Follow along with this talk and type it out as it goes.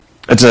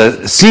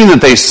there's a scene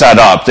that they set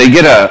up. They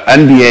get a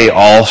NBA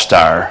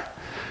All-Star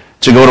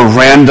to go to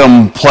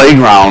random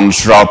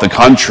playgrounds throughout the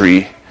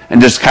country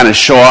and just kind of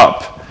show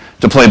up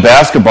to play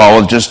basketball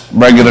with just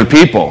regular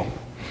people.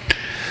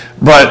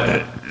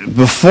 But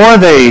before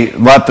they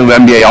let the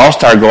NBA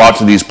All-Star go out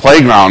to these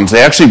playgrounds,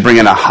 they actually bring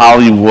in a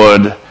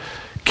Hollywood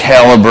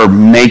caliber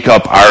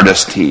makeup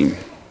artist team.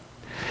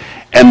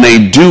 And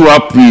they do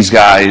up these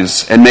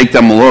guys and make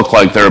them look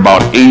like they're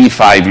about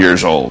 85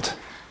 years old.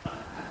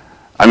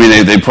 I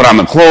mean, they put on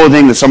the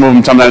clothing. Some of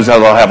them sometimes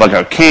they'll have like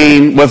a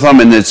cane with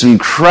them, and it's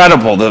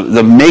incredible,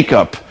 the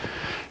makeup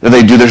that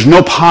they do. There's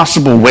no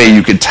possible way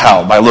you could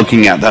tell by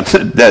looking at them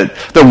that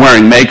they're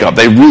wearing makeup.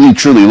 They really,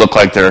 truly look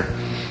like they're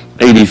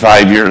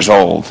 85 years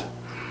old.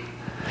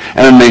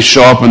 And then they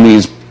show up in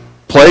these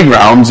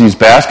playgrounds, these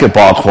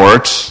basketball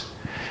courts,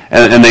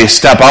 and they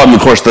step out, and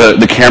of course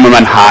the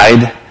cameramen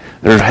hide.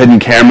 There's hidden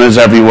cameras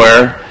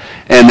everywhere.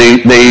 And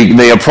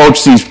they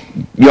approach these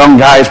young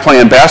guys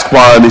playing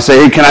basketball, and they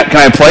say, "Hey, can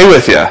I play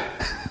with you?"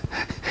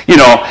 You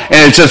know,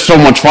 and it's just so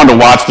much fun to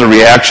watch the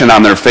reaction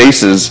on their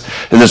faces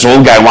that this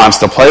old guy wants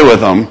to play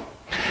with them.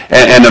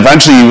 And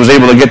eventually he was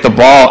able to get the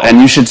ball,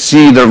 and you should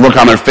see the look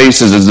on their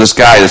faces as this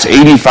guy, this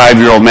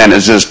 85-year-old man,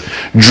 is just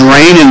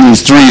draining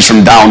these threes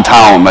from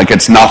downtown like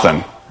it's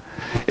nothing.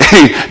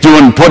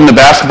 Putting the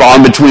basketball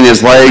in between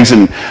his legs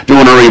and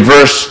doing a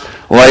reverse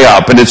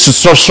layup. And it's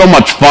just so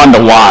much fun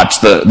to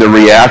watch the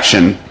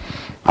reaction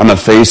on the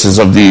faces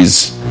of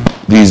these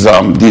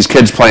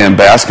kids playing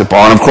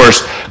basketball. And of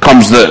course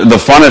comes the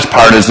funnest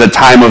part, is the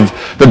time of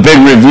the big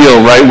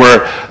reveal, right,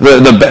 where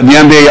the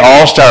NBA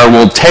All-Star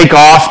will take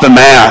off the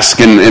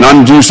mask and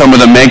undo some of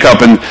the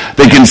makeup, and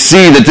they can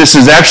see that this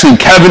is actually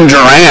Kevin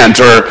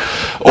Durant or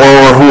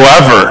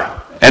whoever.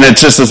 And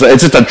it's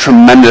just a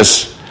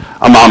tremendous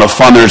amount of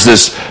fun. There's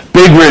this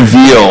big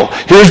reveal.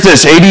 Here's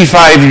this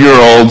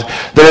 85-year-old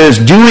that is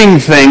doing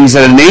things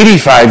that an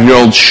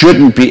 85-year-old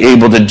shouldn't be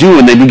able to do,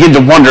 and they begin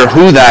to wonder,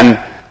 who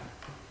then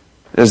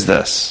is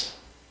this?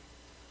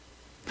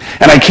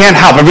 And I can't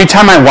help, every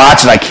time I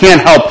watch it, I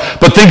can't help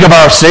but think of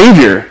our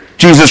Savior,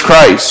 Jesus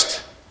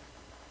Christ.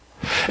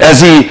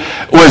 As he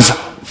was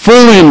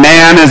fully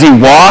man, as he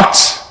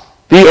walked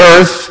the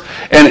earth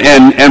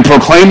and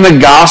proclaimed the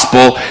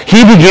gospel,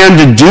 he began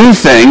to do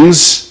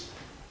things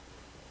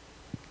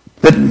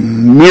that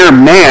mere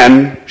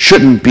man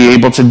shouldn't be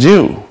able to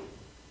do.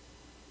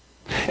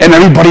 And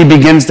everybody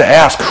begins to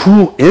ask,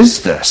 who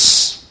is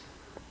this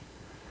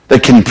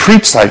that can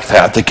preach like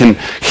that can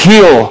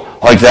heal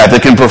like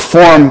that can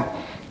perform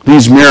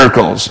these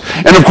miracles?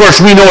 And of course,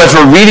 we know as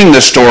we're reading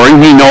the story,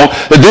 we know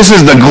that this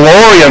is the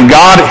glory of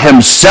God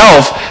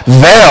himself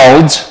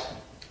veiled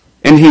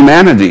in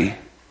humanity.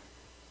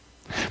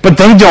 But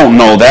they don't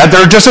know that.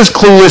 They're just as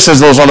clueless as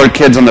those other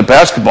kids on the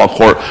basketball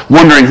court,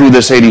 wondering who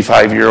this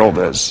 85-year-old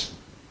is.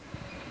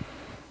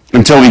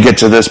 Until we get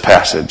to this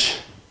passage.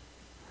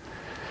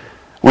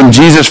 When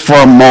Jesus, for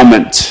a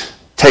moment,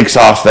 takes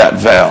off that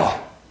veil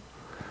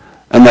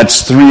and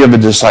lets three of the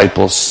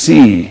disciples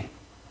see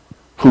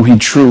who he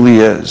truly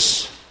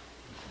is.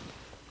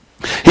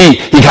 He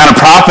kind of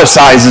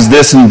prophesizes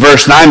this in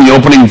verse 9, the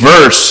opening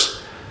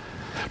verse.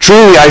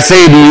 Truly I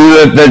say to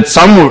you that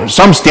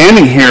some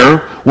standing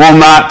here will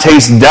not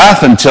taste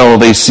death until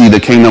they see the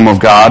kingdom of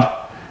God,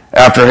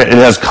 after it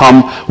has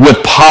come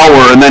with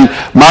power. And then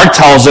Mark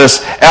tells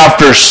us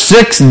after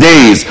 6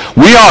 days,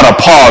 we ought to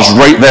pause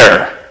right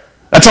there.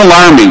 That's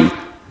alarming.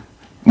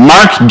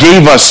 Mark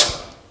gave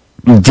us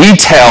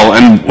detail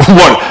and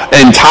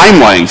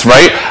time length,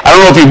 right? I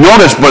don't know if you've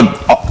noticed, but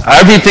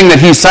everything that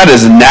he said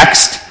is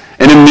next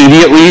and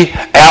immediately,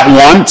 at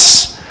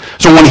once.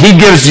 So when he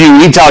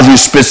tells you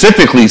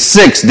specifically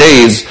 6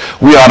 days,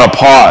 we ought to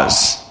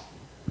pause.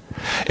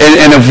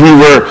 And if we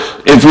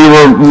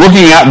were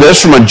looking at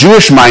this from a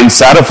Jewish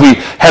mindset, if we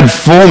had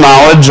full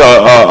knowledge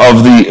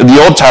of the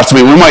Old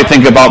Testament, we might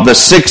think about the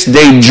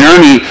 6-day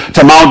journey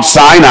to Mount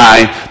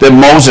Sinai that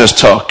Moses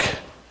took.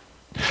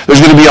 There's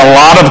going to be a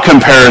lot of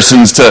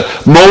comparisons to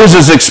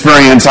Moses'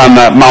 experience on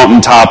that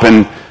mountaintop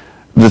and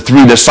the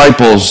three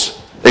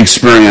disciples'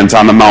 experience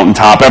on the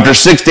mountaintop. After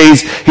 6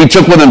 days, he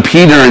took with him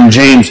Peter and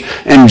James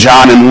and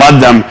John and led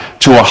them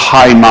to a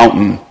high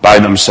mountain by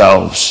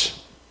themselves.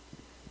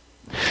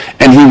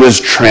 And he was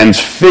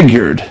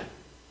transfigured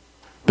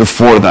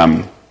before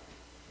them.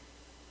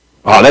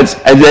 Oh,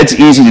 that's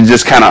easy to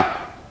just kind of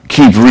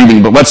keep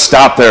reading, but let's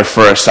stop there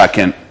for a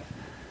second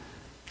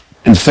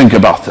and think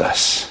about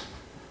this.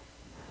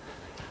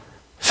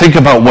 Think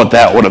about what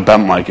that would have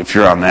been like if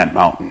you're on that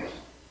mountain.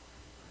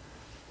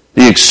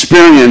 The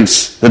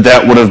experience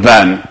that would have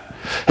been.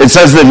 It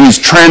says that he's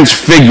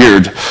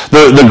transfigured.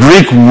 The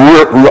Greek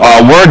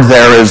word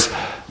there is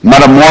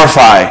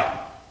metamorphi.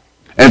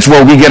 And it's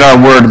where we get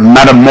our word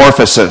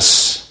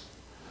metamorphosis.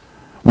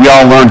 We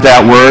all learned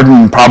that word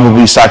in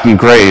probably second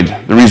grade.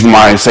 The reason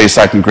why I say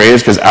second grade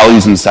is because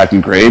Ellie's in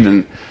second grade,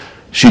 and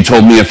she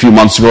told me a few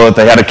months ago that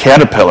they had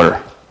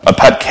a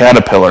pet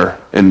caterpillar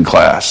in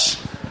class.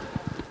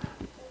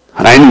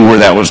 And I knew where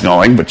that was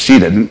going, but she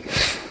didn't.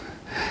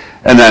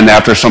 And then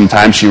after some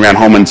time, she ran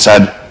home and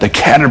said, the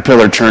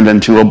caterpillar turned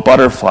into a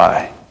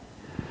butterfly.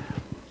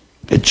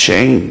 It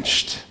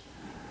changed.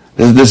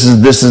 This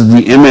is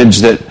the image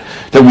that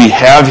we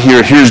have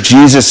here. Here's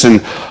Jesus in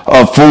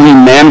fully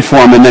man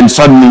form, and then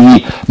suddenly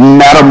he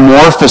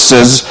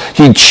metamorphoses,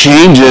 he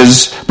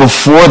changes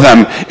before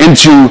them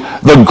into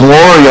the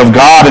glory of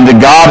God and to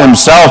God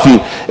himself.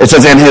 It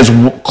says, and his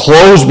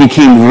clothes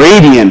became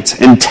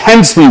radiant,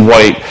 intensely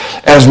white,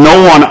 as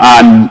no one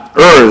on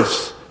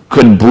earth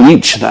could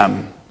bleach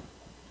them.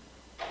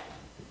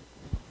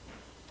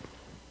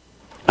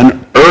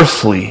 An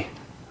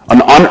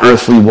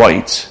unearthly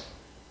white.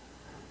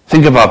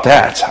 Think about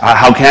that.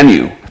 How can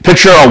you?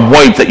 Picture a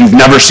white that you've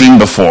never seen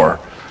before.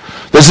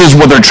 This is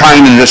what they're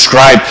trying to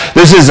describe.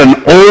 This is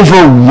an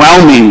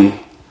overwhelming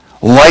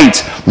light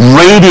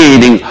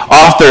radiating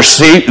off their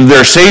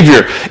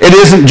Savior. It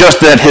isn't just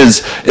that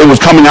it was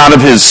coming out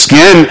of his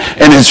skin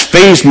and his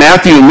face.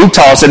 Matthew and Luke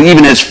tell us that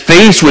even his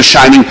face was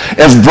shining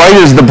as bright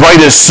as the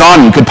brightest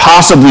sun could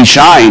possibly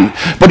shine.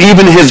 But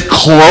even his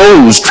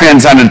clothes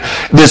transcended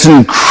this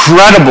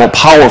incredible,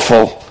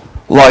 powerful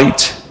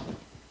light.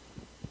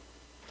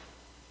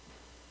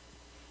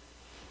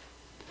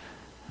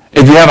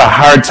 If you have a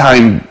hard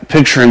time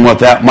picturing what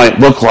that might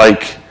look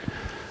like,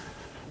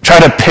 try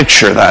to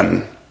picture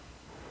then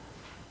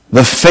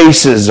the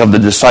faces of the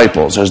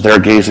disciples as they're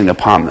gazing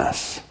upon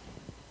this.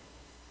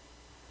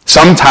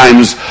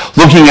 Sometimes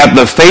looking at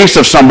the face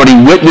of somebody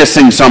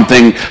witnessing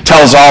something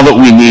tells all that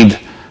we need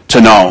to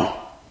know.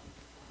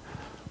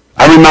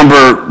 I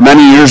remember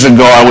many years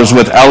ago I was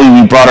with Ellie.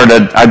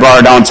 I brought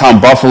her downtown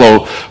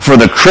Buffalo for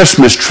the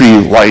Christmas tree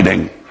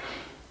lighting.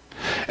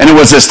 And it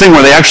was this thing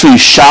where they actually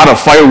shot a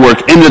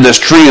firework into this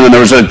tree, and then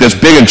there was this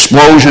big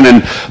explosion,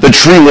 and the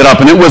tree lit up,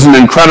 and it was an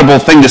incredible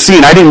thing to see.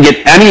 And I didn't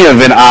get any of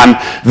it on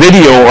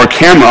video or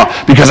camera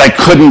because I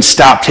couldn't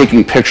stop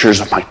taking pictures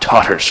of my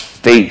daughter's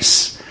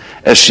face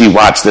as she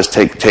watched this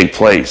take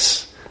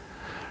place.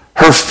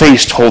 Her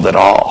face told it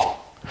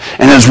all.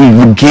 And as we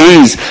would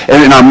gaze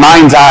in our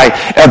mind's eye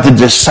at the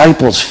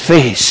disciples'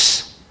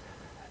 face,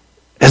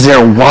 as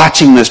they're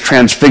watching this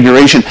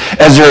transfiguration,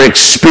 as they're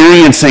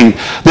experiencing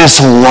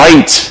this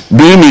light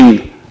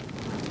beaming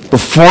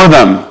before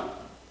them,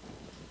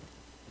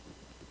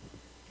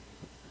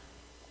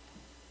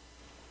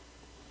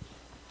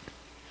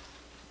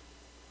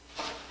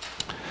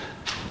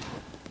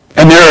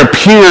 and there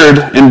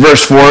appeared, in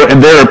verse 4,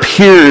 and there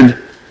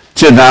appeared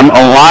to them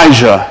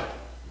Elijah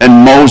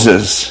and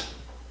Moses.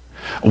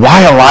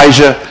 Why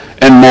Elijah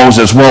and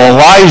Moses? Well,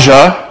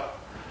 Elijah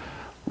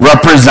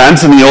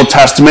represents in the Old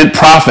Testament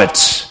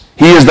prophets.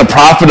 He is the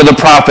prophet of the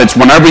prophets.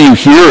 Whenever you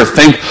hear or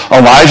think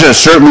Elijah,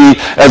 certainly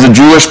as a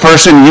Jewish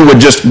person, you would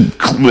just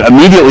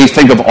immediately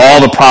think of all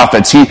the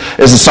prophets. He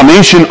is a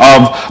summation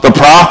of the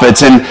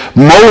prophets, and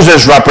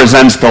Moses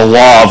represents the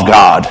law of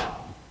God.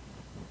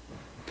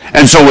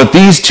 And so with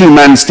these two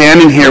men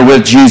standing here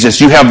with Jesus,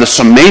 you have the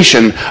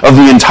summation of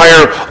the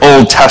entire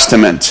Old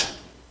Testament.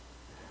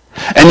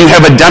 And you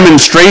have a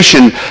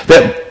demonstration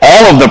that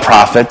all of the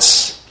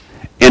prophets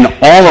in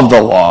all of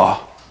the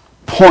law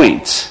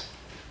point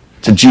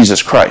to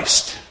Jesus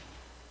Christ.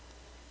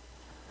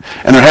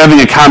 And they're having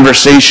a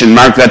conversation.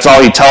 Mark, that's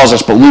all he tells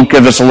us, but Luke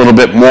gives us a little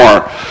bit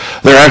more.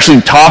 They're actually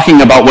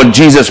talking about what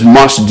Jesus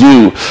must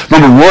do.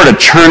 Remember, we're at a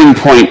turning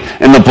point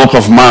in the book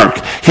of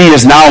Mark. He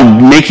is now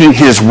making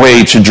his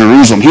way to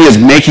Jerusalem. He is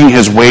making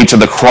his way to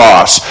the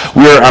cross.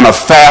 We're on a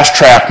fast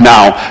track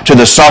now to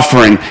the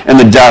suffering and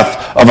the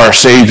death of our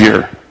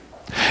Savior.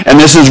 And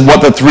this is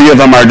what the three of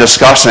them are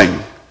discussing.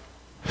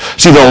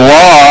 See, the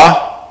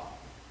law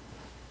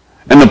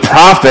and the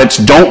prophets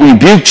don't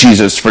rebuke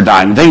Jesus for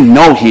dying. They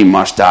know he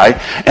must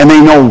die, and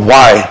they know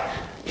why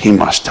he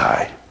must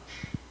die.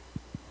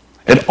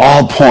 It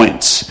all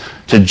points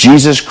to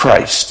Jesus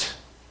Christ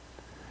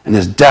and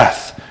his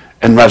death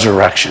and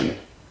resurrection.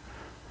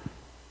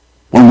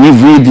 When we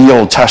read the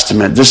Old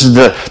Testament, this is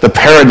the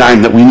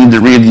paradigm that we need to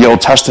read the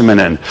Old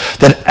Testament in,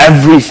 that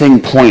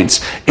everything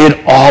points,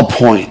 it all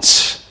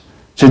points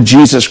to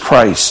Jesus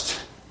Christ.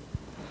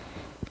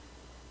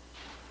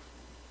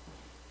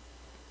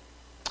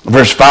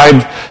 Verse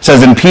 5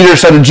 says, and Peter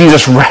said to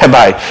Jesus,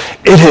 Rabbi,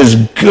 it is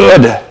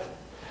good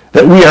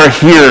that we are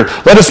here.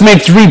 Let us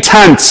make 3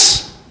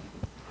 tents,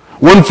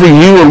 one for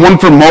you and one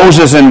for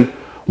Moses and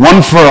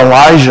one for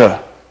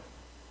Elijah.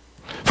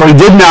 For he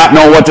did not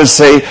know what to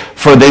say,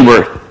 for they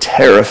were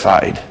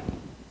terrified.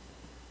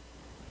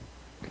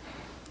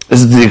 This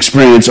is the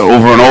experience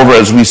over and over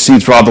as we see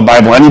throughout the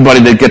Bible.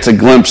 Anybody that gets a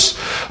glimpse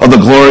of the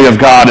glory of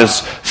God is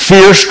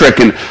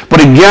fear-stricken.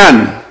 But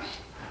again,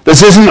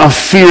 this isn't a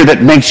fear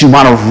that makes you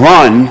want to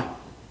run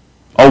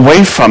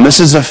away from. This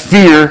is a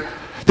fear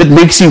that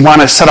makes you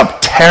want to set up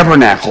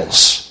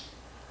tabernacles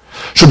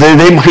so that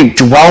they might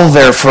dwell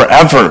there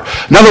forever.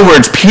 In other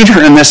words,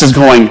 Peter in this is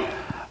going,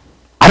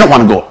 I don't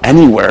want to go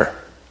anywhere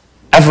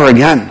ever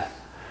again.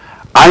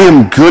 I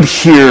am good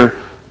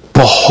here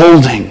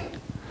beholding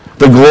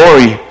the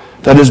glory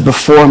that is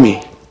before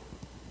me.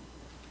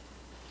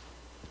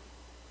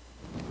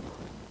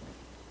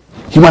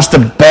 He wants to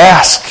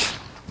bask,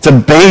 to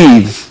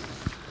bathe,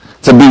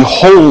 to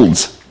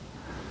behold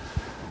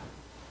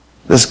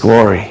this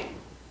glory.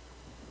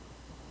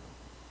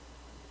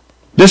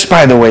 This,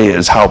 by the way,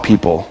 is how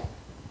people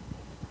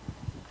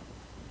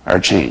are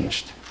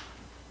changed.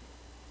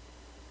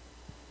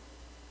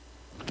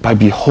 By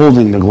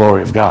beholding the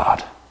glory of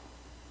God.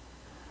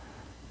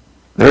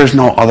 There is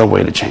no other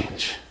way to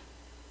change.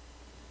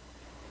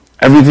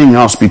 Everything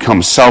else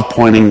becomes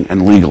self-pointing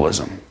and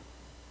legalism.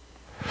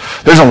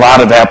 There's a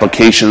lot of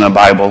application in the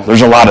Bible.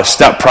 There's a lot of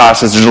step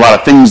process. There's a lot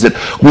of things that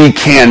we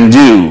can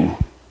do.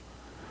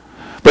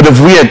 But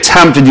if we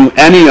attempt to do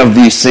any of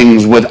these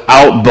things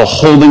without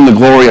beholding the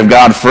glory of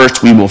God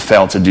first, we will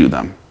fail to do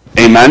them.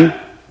 Amen?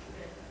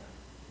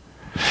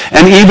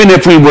 And even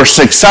if we were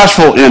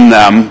successful in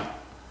them,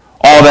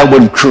 all that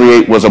would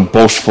create was a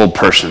boastful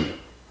person,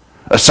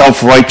 a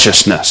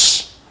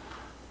self-righteousness.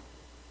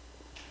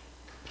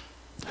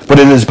 But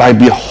it is by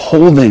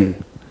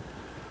beholding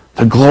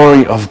the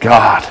glory of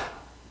God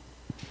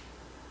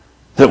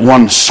that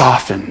one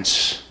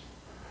softens,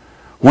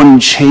 one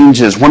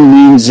changes, one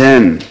leans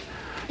in.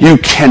 You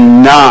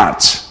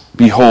cannot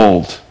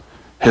behold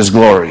his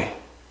glory.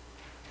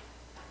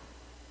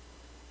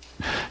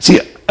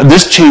 See,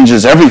 this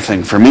changes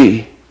everything for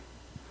me.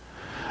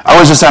 I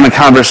was just on a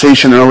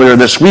conversation earlier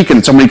this week,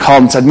 and somebody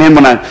called and said, man,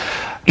 when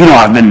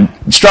I've been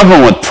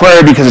struggling with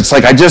prayer because it's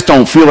like I just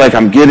don't feel like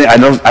I'm getting, I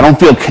don't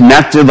feel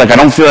connected, like I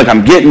don't feel like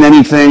I'm getting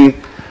anything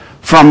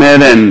from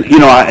it, and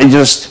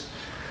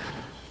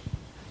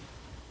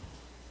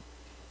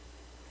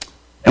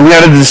and we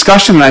had a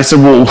discussion, and I said,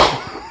 well,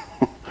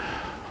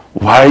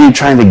 why are you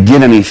trying to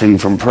get anything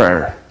from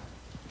prayer?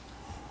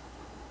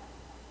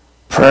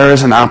 Prayer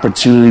is an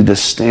opportunity to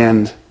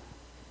stand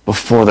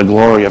before the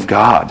glory of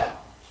God.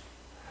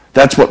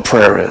 That's what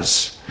prayer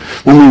is.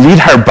 When we read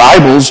our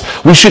Bibles,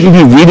 we shouldn't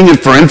be reading it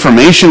for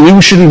information.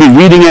 We shouldn't be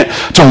reading it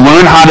to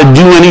learn how to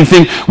do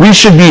anything. We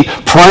should be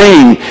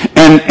praying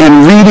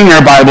and reading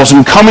our Bibles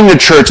and coming to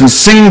church and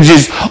singing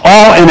Jesus,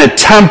 all in an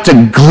attempt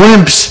to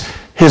glimpse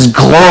his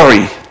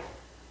glory.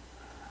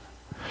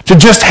 To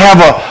just have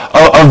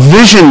a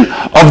vision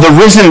of the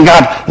risen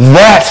God.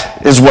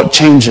 That is what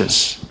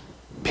changes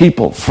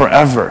people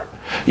forever.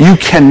 You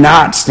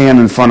cannot stand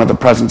in front of the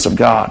presence of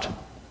God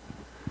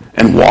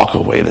and walk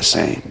away the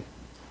same.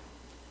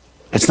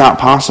 It's not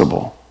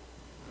possible.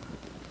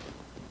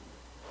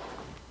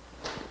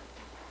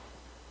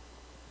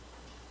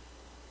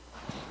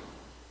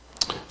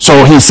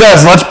 So he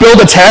says, let's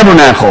build a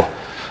tabernacle.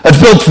 Let's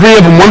build 3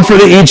 of them, one for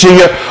each of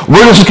you.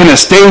 We're just going to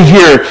stay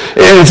here.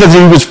 And it says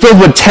he was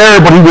filled with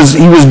terror, but he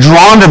was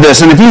drawn to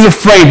this. And if he's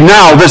afraid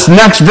now, this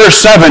next verse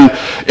 7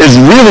 is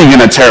really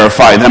going to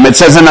terrify them. It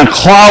says, and a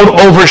cloud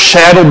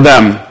overshadowed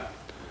them.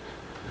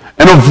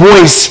 And a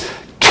voice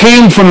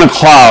came from the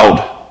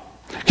cloud.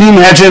 Can you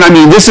imagine?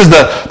 This is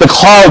the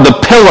cloud, the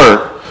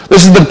pillar.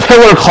 This is the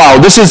pillar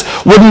cloud. This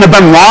wouldn't have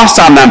been lost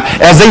on them.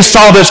 As they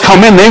saw this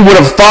come in, they would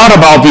have thought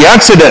about the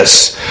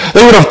Exodus.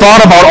 They would have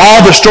thought about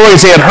all the stories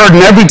they had heard.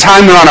 And every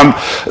time they're on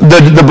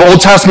the Old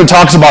Testament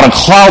talks about a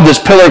cloud, this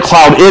pillar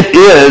cloud, it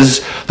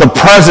is the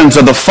presence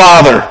of the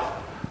Father,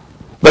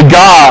 the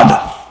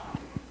God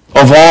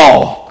of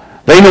all.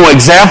 They know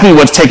exactly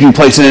what's taking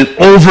place, and it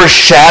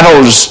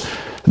overshadows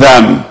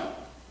them.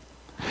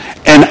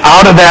 And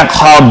out of that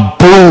cloud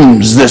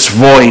booms this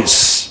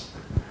voice.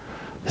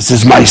 This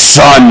is my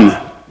son.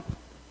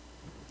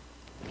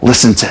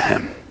 Listen to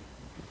him.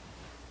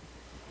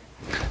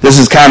 This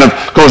is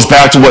goes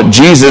back to what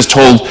Jesus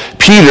told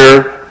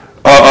Peter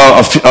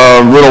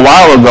a little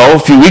while ago, a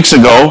few weeks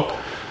ago,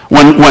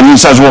 when he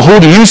says, well, who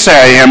do you say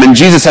I am? And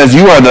Jesus says,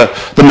 you are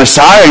the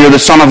Messiah, you're the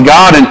Son of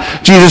God.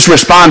 And Jesus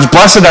responds,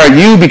 blessed are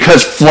you,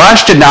 because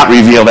flesh did not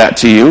reveal that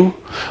to you.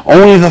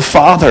 Only the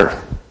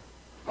Father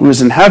who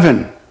is in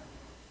heaven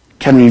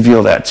can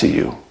reveal that to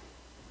you.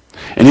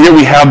 And here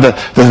we have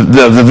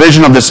the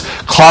vision of this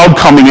cloud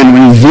coming in,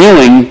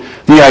 revealing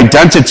the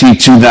identity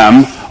to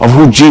them of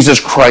who Jesus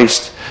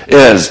Christ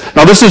is.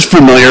 Now this is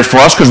familiar for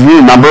us because we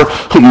remember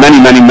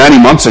many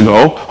months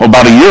ago,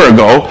 about a year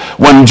ago,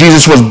 when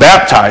Jesus was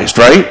baptized,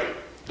 right?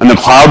 And the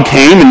cloud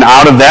came, and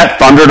out of that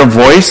thundered a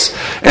voice,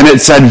 and it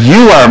said,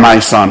 you are my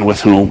son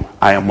with whom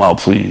I am well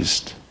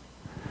pleased.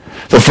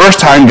 The first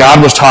time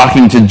God was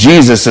talking to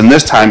Jesus, and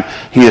this time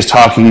he is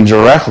talking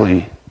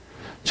directly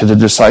to the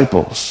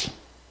disciples.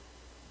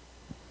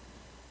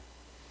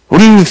 What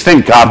do you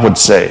think God would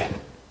say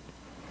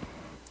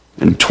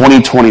in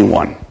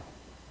 2021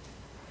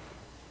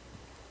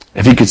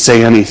 if he could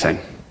say anything?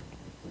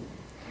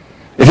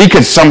 If he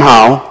could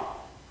somehow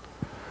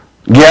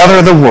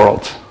gather the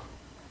world,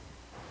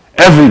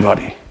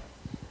 everybody,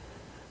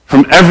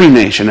 from every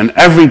nation and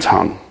every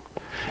tongue,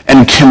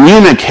 and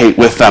communicate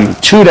with them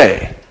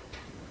today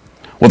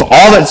with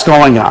all that's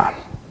going on.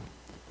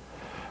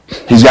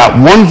 He's got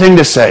one thing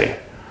to say,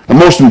 the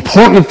most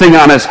important thing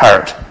on his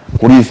heart.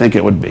 What do you think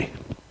it would be?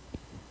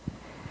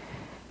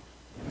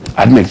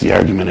 I'd make the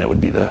argument it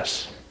would be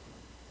this: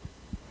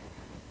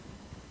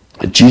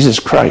 that Jesus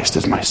Christ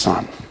is my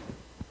son.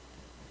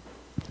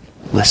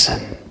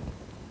 Listen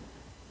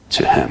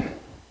to him.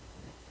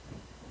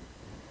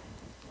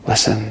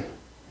 Listen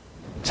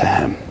to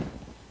him.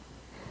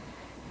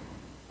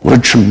 What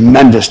a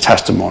tremendous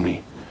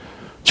testimony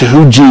to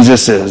who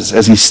Jesus is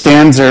as he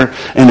stands there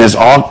in his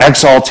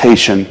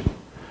exaltation.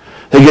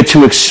 They get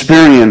to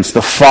experience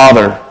the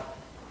Father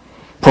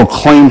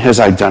proclaim his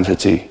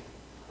identity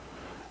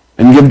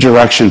and give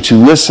direction to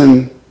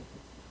listen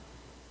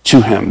to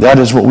him. That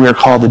is what we are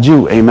called to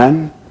do.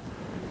 Amen?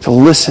 To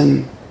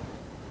listen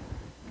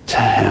to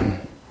him.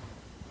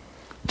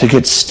 To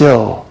get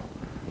still.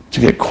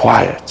 To get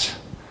quiet.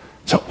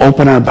 To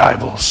open our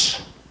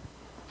Bibles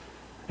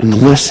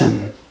and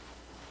listen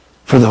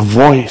for the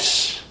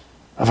voice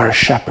of our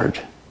shepherd,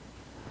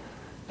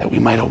 that we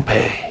might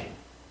obey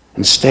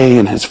and stay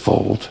in his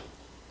fold.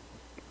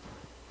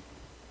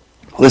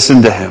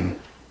 Listen to him.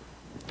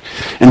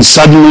 And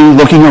suddenly,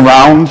 looking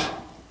around,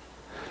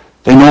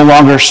 they no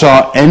longer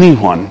saw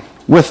anyone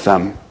with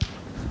them,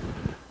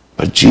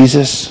 but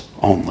Jesus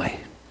only.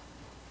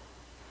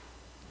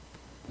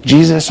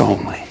 Jesus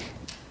only.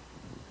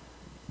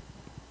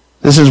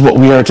 This is what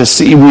we are to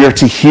see. We are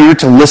to hear,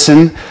 to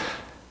listen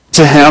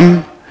to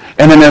him.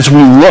 And then as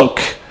we look,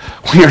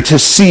 we are to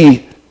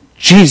see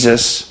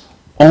Jesus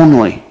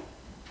only.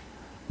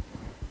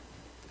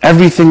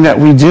 Everything that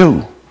we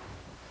do.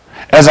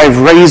 As I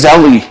raise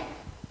Ellie,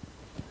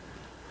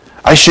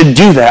 I should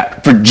do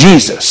that for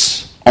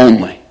Jesus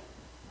only.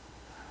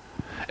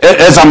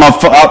 As I'm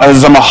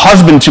a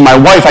husband to my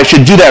wife, I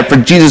should do that for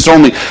Jesus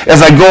only.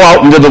 As I go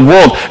out into the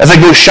world, as I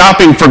go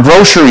shopping for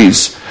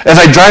groceries, as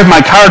I drive my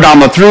car down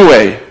the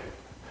thruway,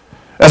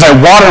 as I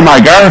water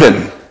my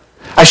garden,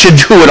 I should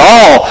do it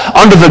all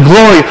under the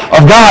glory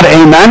of God.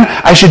 Amen?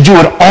 I should do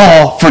it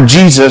all for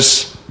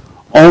Jesus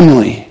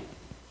only.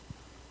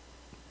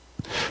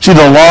 See,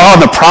 the law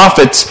and the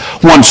prophets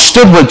once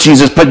stood with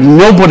Jesus, but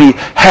nobody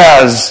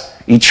has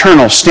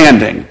eternal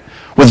standing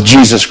with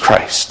Jesus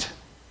Christ.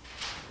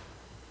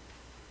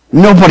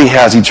 Nobody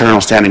has eternal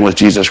standing with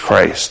Jesus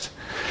Christ.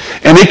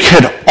 And it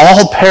could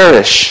all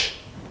perish.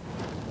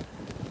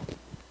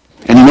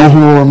 And you know who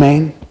will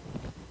remain?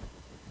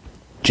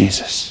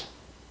 Jesus.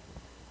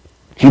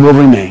 He will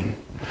remain.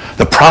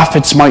 The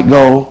prophets might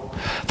go.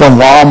 The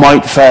law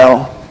might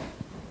fail.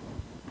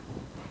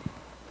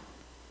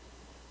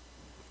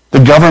 The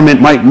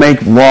government might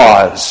make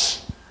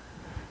laws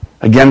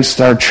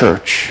against our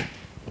church.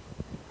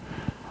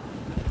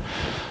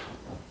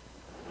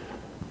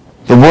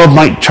 The world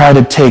might try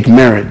to take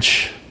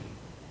marriage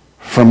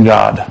from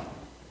God.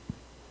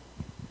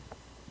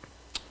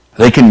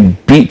 They can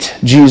beat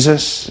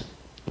Jesus,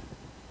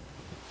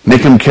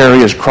 make him carry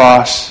his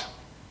cross.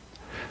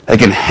 They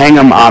can hang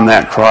him on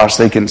that cross.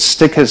 They can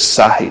stick his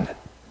side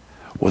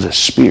with a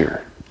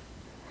spear.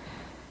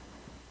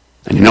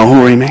 And you know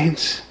who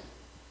remains?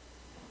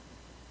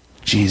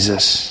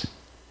 Jesus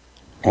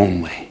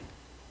only.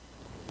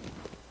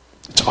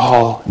 It's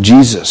all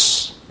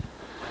Jesus.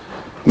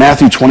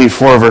 Matthew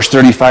 24, verse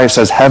 35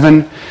 says,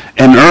 heaven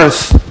and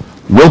earth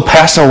will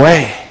pass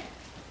away,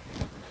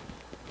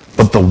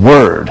 but the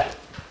word,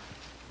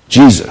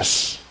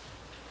 Jesus,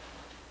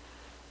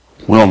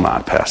 will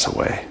not pass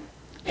away.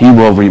 He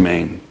will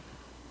remain.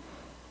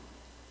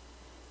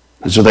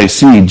 And so they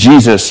see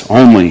Jesus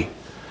only.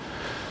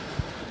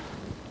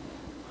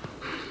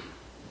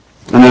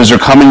 And as they're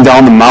coming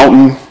down the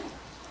mountain,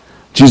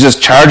 Jesus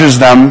charges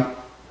them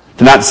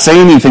to not say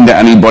anything to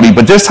anybody,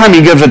 but this time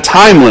he gives a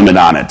time limit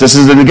on it. This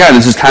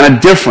is kind of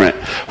different.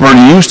 We're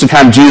used to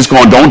kind of Jesus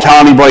going, don't tell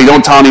anybody,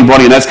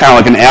 and that's kind of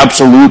like an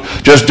absolute,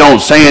 just don't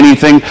say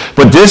anything.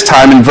 But this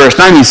time in verse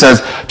 9 he says,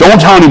 don't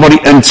tell anybody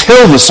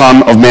until the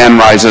Son of Man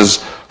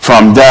rises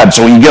from dead.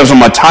 So he gives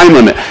them a time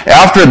limit.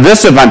 After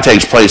this event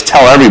takes place,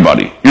 tell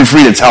everybody. You're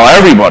free to tell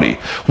everybody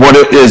what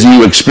it is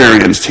you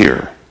experienced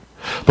here.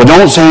 But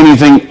don't say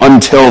anything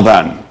until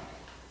then.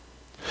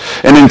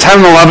 And in 10,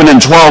 11,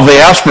 and 12, they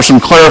ask for some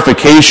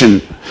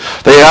clarification.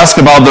 They ask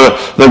about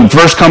the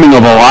first coming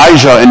of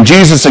Elijah, and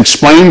Jesus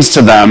explains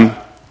to them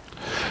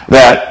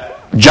that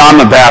John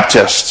the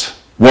Baptist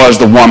was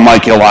the one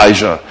like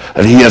Elijah,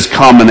 that he has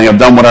come and they have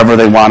done whatever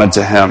they wanted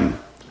to him.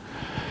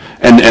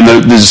 And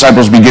the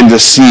disciples begin to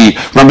see.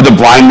 Remember the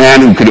blind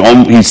man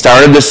he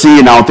started to see,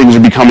 and now things are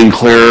becoming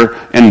clearer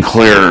and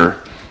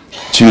clearer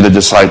to the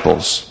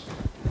disciples.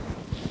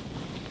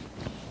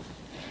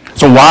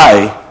 So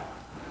why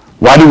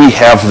do we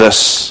have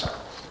this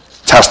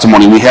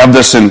testimony? We have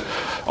this in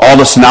all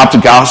the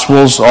synoptic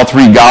gospels, all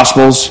three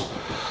gospels.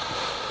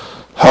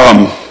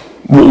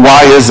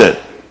 Why is it?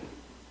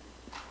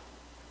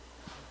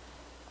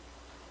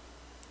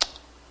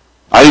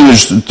 I think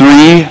there's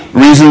three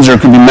reasons. There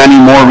could be many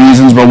more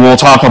reasons, but we'll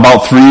talk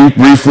about three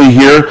briefly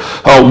here.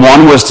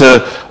 One was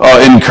to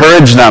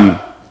encourage them.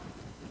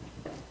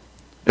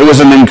 It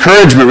was an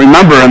encouragement.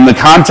 Remember, in the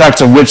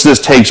context of which this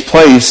takes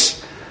place,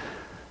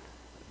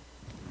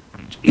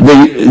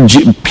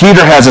 Peter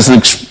has this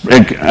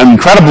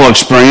incredible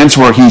experience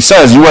where he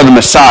says, you are the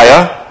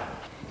Messiah,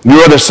 you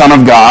are the Son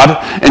of God,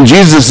 and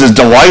Jesus is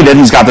delighted.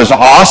 He's got this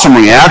awesome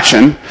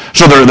reaction.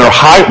 So their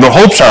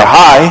hopes are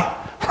high,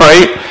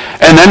 right?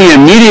 And then he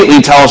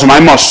immediately tells them, I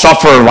must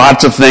suffer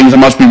lots of things. I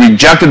must be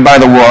rejected by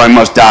the world. I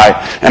must die,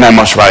 and I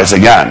must rise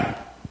again.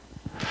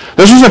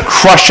 This was a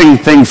crushing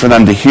thing for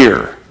them to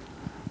hear.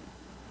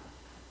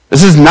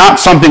 This is not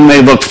something they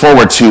looked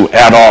forward to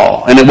at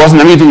all, and it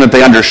wasn't anything that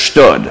they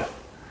understood.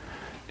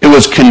 It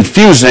was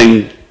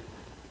confusing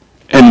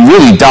and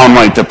really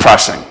downright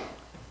depressing.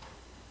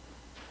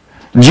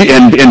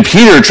 And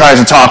Peter tries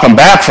to talk them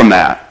back from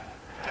that,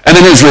 and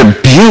then is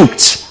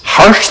rebuked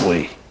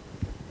harshly.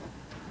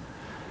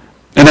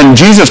 And then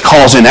Jesus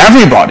calls in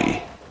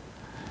everybody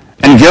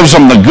and gives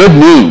them the good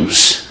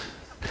news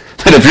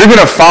that if you're going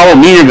to follow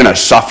me, you're going to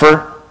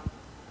suffer.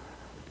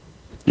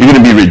 You're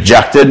going to be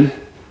rejected.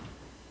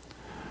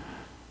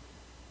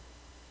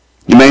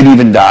 You may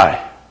even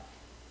die.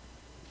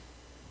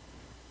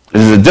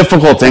 It is a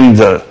difficult thing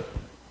to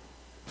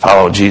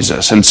follow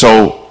Jesus. And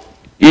so,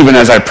 even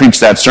as I preached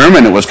that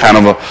sermon, it was kind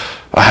of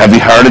a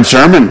heavy-hearted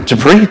sermon to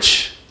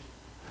preach.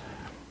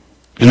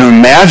 You know,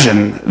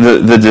 imagine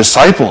the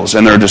disciples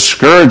and their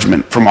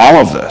discouragement from all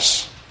of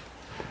this.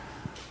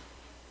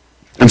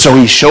 And so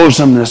he shows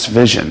them this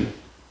vision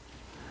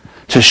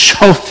to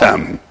show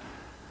them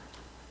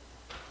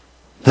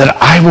that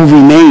I will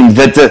remain,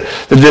 that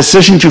the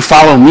decision to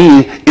follow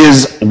me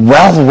is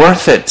well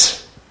worth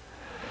it.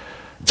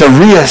 To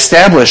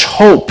reestablish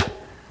hope.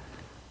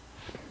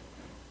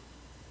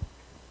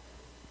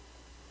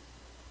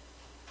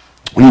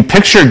 When you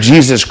picture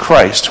Jesus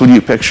Christ, who do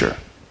you picture?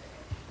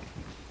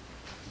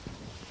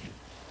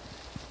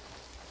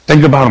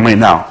 Think about him right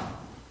now.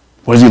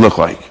 What does he look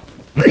like?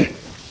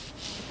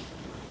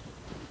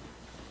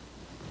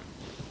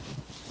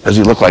 Does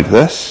he look like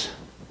this?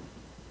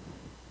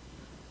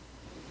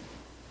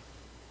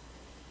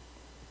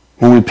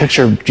 When we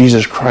picture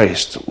Jesus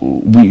Christ,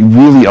 we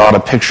really ought to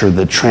picture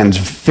the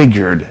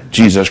transfigured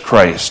Jesus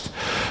Christ.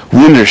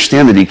 We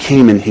understand that he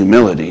came in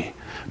humility,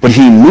 but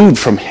he moved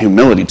from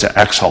humility to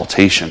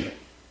exaltation.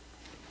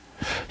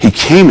 He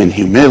came in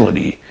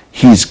humility.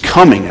 He's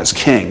coming as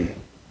king.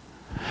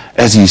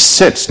 As he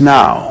sits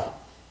now,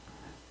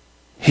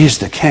 he's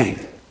the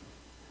king.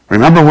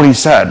 Remember what he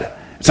said.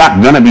 It's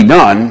not going to be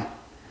done.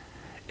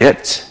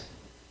 It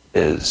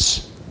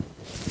is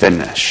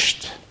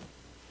finished.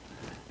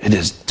 It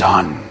is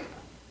done.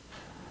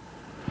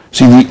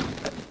 See, the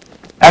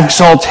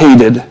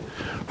exalted,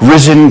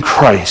 risen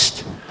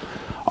Christ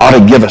ought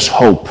to give us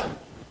hope.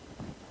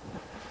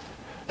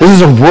 This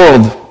is a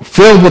world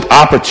filled with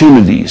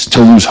opportunities to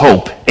lose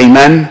hope.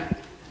 Amen?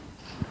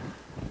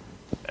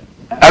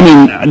 I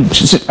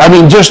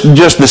mean,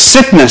 just the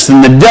sickness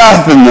and the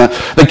death and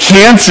the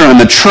cancer and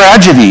the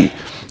tragedy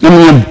and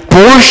the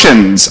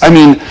abortions. I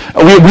mean,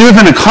 we live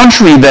in a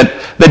country that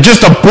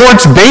just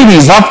aborts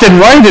babies left and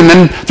right and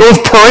then throws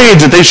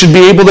parades that they should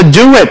be able to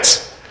do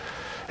it.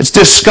 It's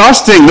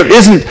disgusting. There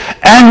isn't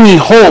any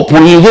hope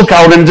when you look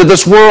out into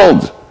this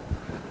world.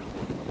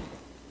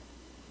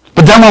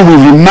 But then when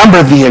we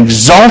remember the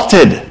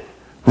exalted,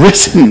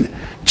 risen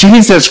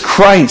Jesus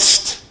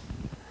Christ,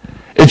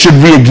 it should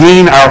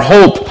regain our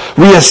hope,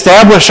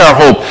 reestablish our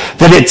hope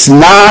that it's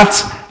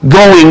not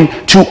going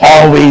to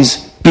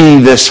always be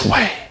this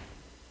way.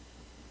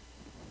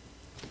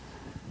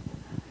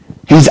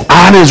 He's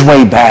on his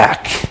way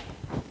back.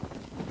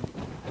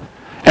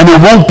 And there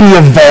won't be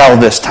a veil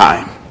this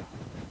time.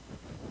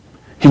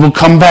 He will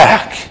come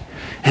back,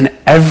 and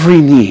every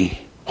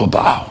knee will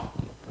bow,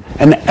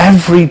 and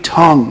every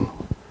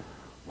tongue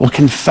will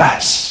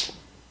confess.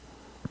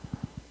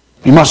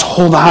 We must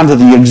hold on to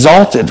the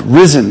exalted,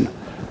 risen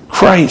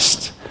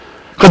Christ.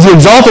 Because the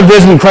exalted,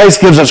 risen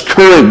Christ gives us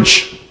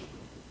courage.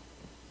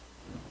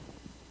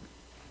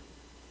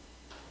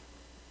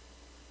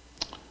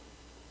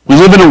 We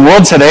live in a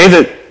world today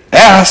that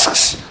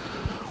asks,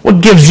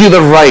 what gives you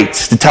the right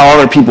to tell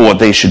other people what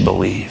they should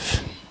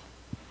believe?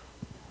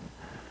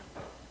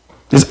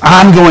 This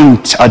ongoing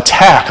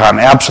attack on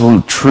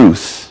absolute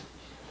truth.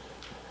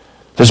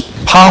 This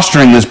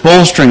posturing, this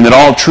bolstering that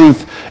all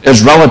truth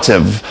is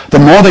relative. The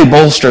more they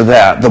bolster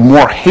that, the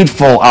more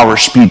hateful our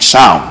speech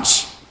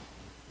sounds.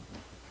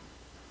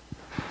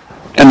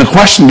 And the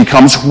question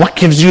becomes, what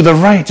gives you the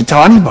right to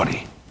tell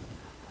anybody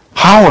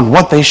how and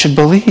what they should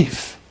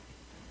believe?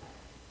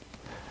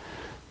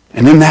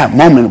 And in that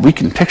moment, we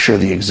can picture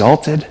the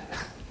exalted,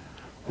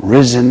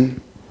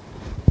 risen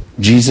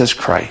Jesus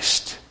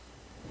Christ.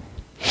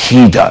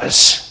 He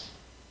does.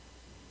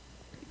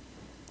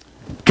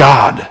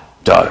 God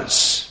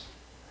does.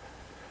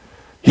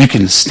 You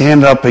can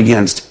stand up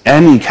against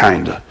any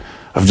kind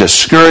of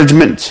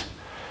discouragement,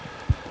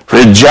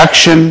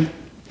 rejection,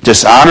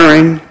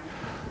 dishonoring,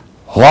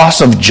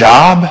 loss of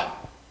job.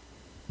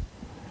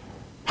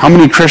 How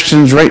many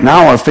Christians right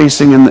now are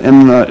facing in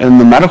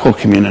the medical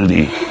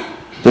community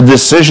the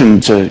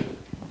decision to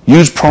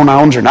use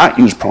pronouns or not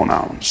use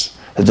pronouns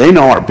that they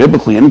know are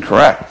biblically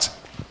incorrect?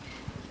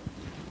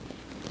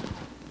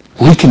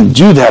 We can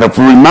do that if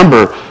we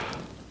remember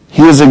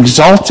he is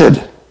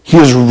exalted, he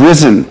is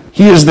risen,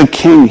 he is the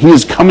king, he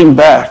is coming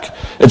back.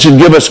 It should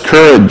give us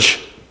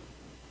courage.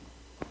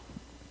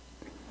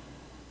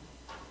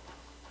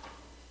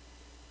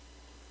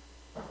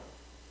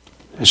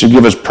 It should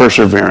give us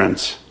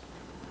perseverance.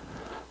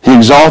 The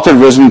exalted,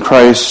 risen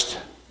Christ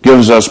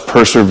gives us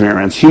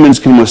perseverance. Humans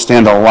can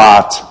withstand a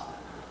lot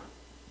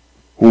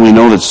when we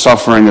know that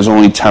suffering is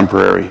only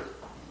temporary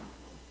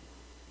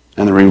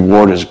and the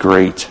reward is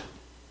great.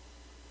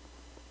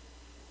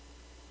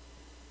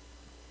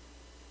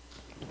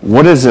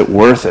 What is it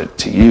worth it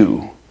to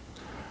you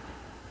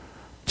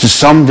to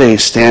someday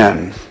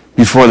stand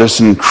before this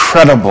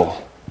incredible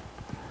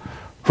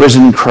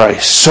risen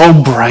Christ, so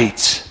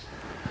bright,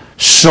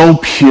 so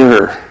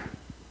pure?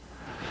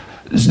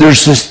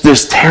 There's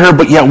this terror,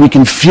 but yet we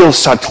can feel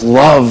such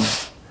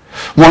love.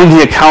 One of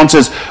the accounts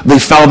is they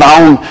fell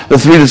down, the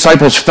three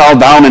disciples fell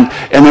down,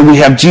 and then we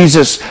have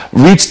Jesus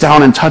reach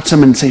down and touch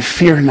them and say,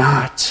 fear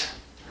not.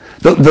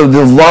 The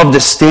love to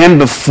stand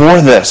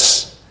before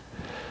this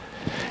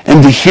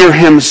and to hear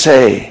him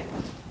say,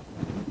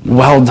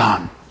 well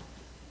done,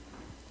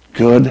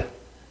 good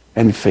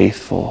and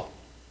faithful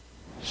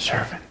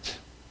servant.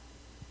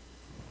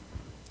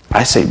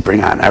 I say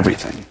bring on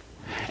everything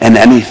and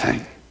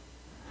anything.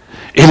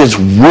 It is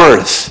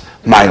worth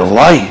my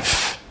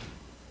life.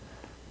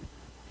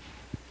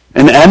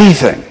 And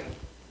anything.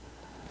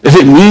 If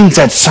it means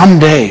that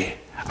someday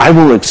I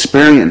will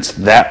experience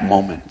that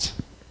moment.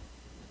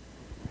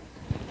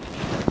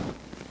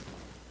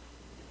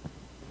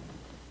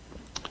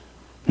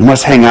 We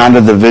must hang on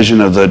to the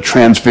vision of the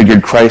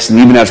transfigured Christ. And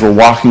even as we're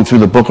walking through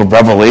the book of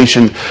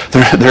Revelation,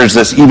 there's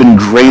this even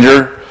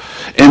greater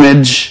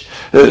image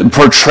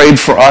portrayed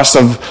for us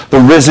of the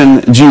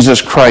risen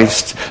Jesus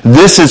Christ.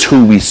 This is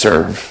who we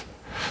serve.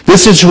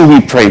 This is who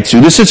we pray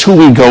to. This is who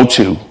we go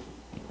to.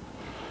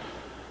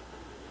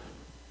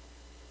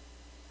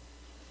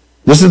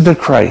 This is the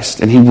Christ,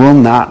 and he will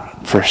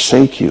not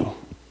forsake you.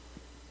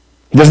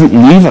 He doesn't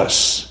leave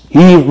us.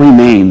 He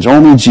remains,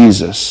 only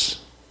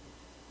Jesus.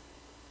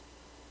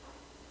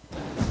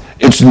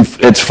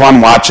 It's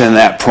fun watching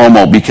that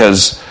promo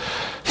because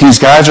these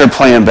guys are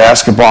playing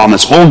basketball, and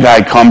this old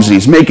guy comes and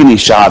he's making these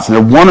shots, and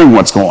they're wondering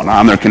what's going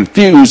on. They're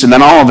confused, and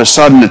then all of a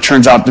sudden it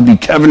turns out to be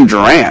Kevin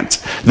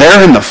Durant.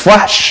 They're in the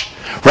flesh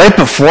right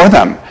before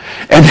them.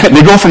 And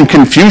they go from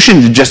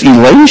confusion to just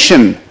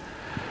elation.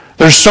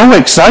 They're so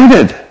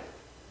excited.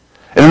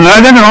 And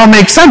then it all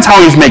makes sense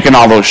how he's making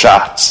all those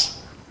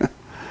shots.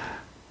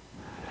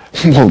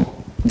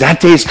 Well,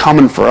 that day's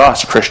coming for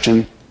us,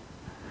 Christian.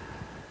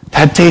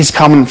 That day's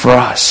coming for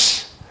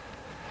us.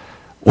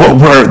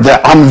 Where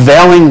the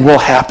unveiling will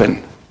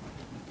happen.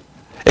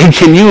 And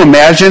can you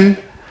imagine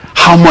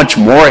how much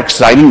more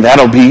exciting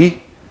that'll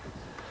be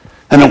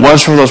than it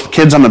was for those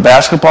kids on the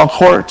basketball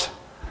court?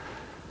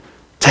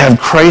 To have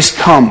Christ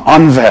come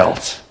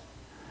unveiled,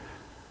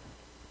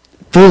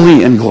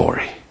 fully in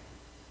glory.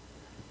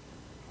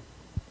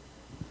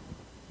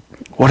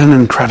 What an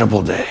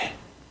incredible day.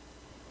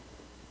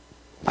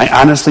 I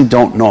honestly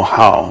don't know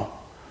how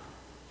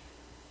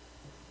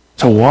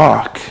to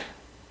walk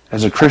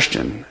as a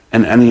Christian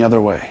in any other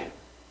way.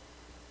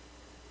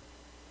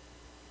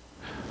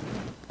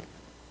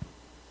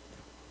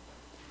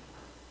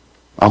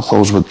 I'll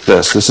close with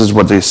this. This is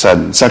what they said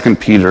in 2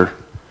 Peter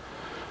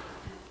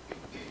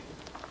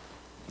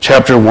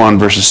chapter 1,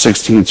 verses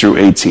 16 through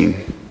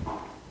 18.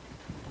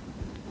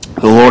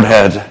 The Lord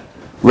had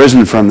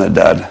risen from the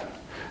dead,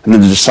 and the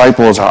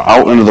disciples are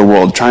out into the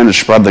world trying to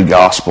spread the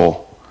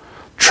gospel.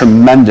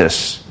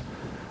 Tremendous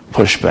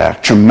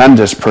pushback,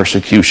 tremendous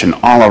persecution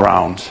all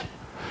around.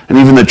 And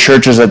even the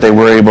churches that they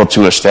were able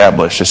to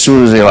establish, as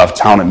soon as they left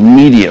town,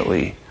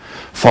 immediately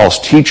false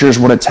teachers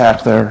would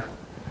attack there,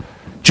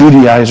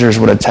 Judaizers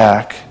would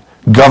attack,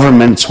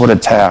 governments would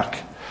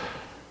attack.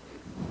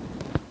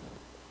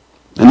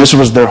 And this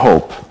was their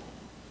hope.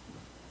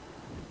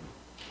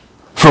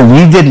 For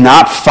we did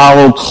not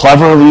follow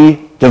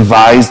cleverly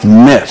devised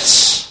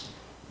myths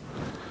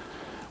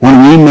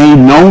when we made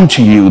known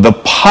to you the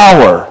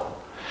power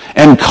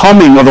and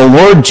coming of the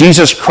Lord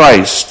Jesus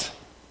Christ.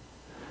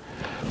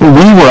 We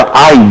were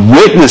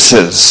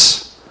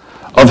eyewitnesses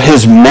of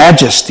his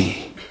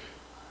majesty.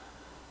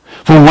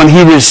 For when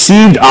he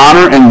received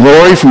honor and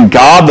glory from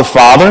God the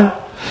Father,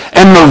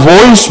 and the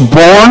voice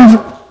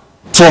borne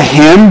to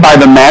him by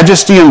the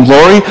majesty and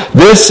glory,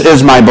 this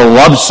is my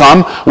beloved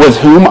Son, with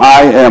whom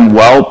I am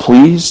well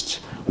pleased,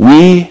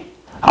 we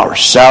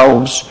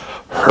ourselves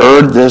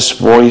heard this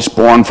voice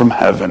borne from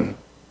heaven.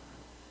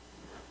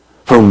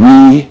 For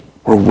we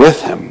were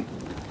with him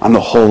on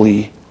the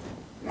holy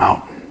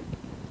mountain.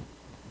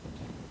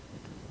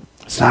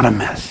 It's not a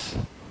myth.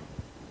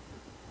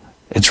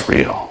 It's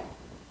real.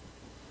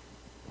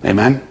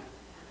 Amen?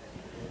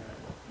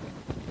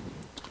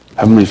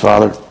 Heavenly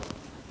Father,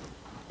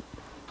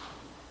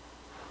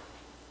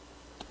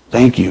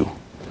 thank you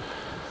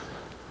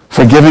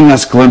for giving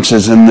us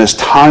glimpses in this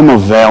time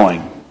of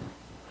veiling.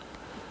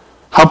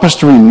 Help us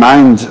to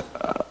remind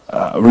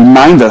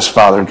us,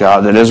 Father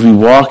God, that as we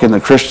walk in the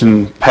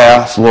Christian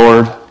path,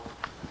 Lord,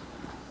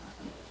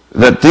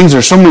 that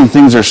so many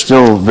things are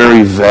still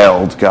very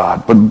veiled,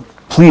 God. But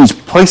please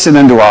place it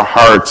into our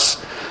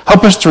hearts.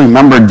 Help us to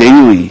remember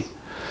daily,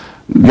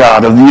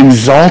 God, of the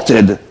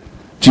exalted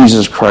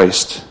Jesus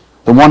Christ,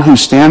 the one who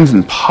stands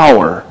in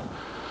power,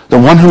 the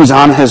one who's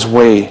on his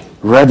way,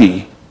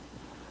 ready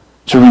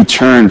to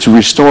return, to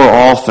restore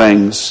all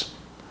things.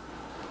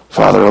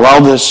 Father, allow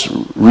this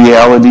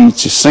reality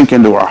to sink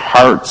into our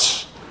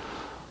hearts,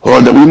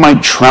 Lord, that we might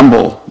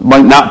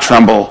not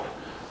tremble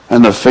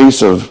in the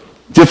face of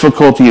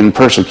difficulty and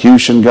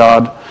persecution,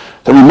 God,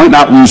 that we might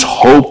not lose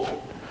hope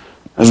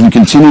as we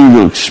continue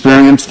to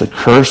experience the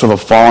curse of a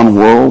fallen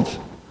world,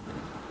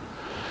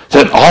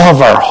 that all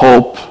of our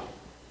hope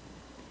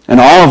and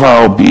all of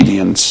our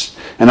obedience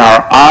and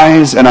our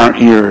eyes and our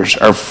ears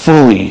are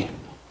fully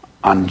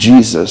on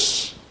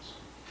Jesus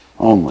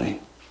only.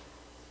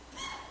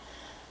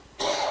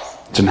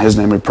 It's in his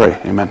name we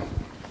pray. Amen.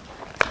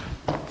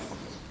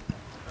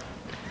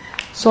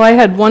 So I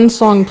had one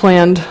song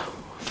planned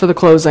for the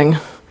closing,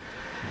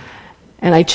 and I